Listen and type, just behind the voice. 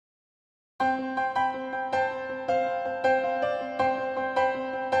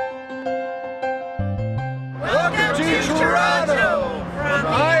Toronto from the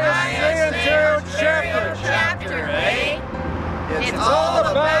ISA chapter, eh? It's all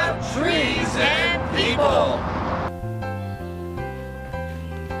about trees and people.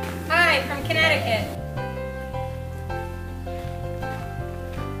 Hi, from Connecticut.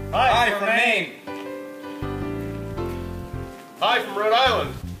 Hi, from Maine. Hi, from Rhode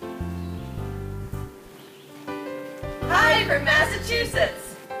Island. Hi, from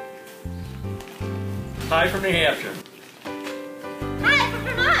Massachusetts. Hi, from New Hampshire. Hi, from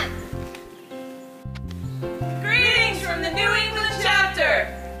Vermont. Greetings from the New England chapter.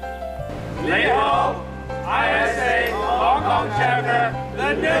 Leho, ISA Hong Kong chapter,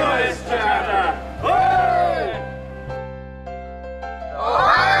 the newest chapter. Hooray!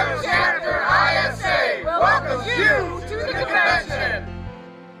 Ohio Chapter ISA welcomes you to the convention.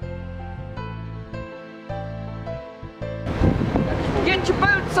 Get your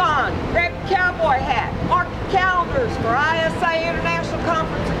boots on, grab your cowboy hat, mark your calendars for ISA International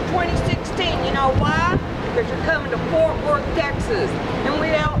Conference of 2016. You know why? Because you're coming to Fort Worth, Texas. And we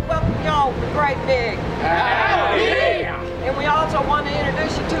welcome y'all with a great big howdy. And we also want to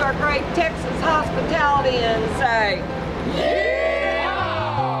introduce you to our great Texas hospitality and say, yeah!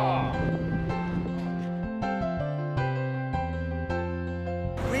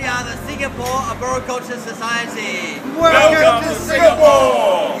 We are the Singapore Arboriculture Society. Welcome to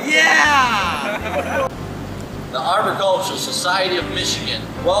Singapore! Yeah! The Arboriculture Society of Michigan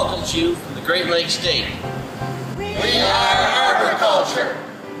welcomes you from the Great Lakes State. We are arboriculture.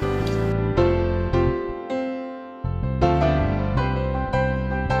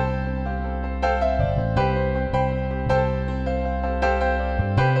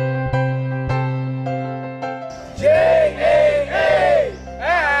 JAA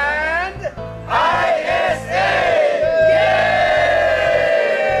and ISA.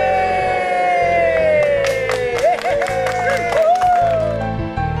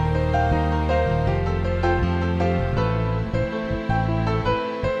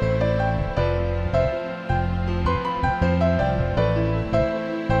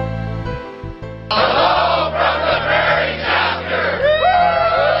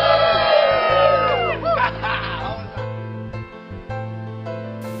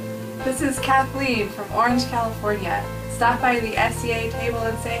 This is Kathleen from Orange, California. Stop by the SCA table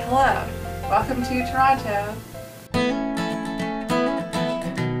and say hello. Welcome to Toronto.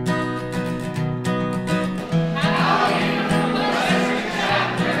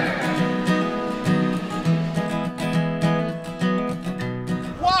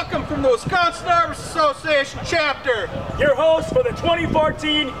 Welcome from the Wisconsin Arborists Association chapter. Your host for the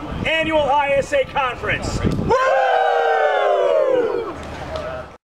 2014 Annual ISA Conference. Woo!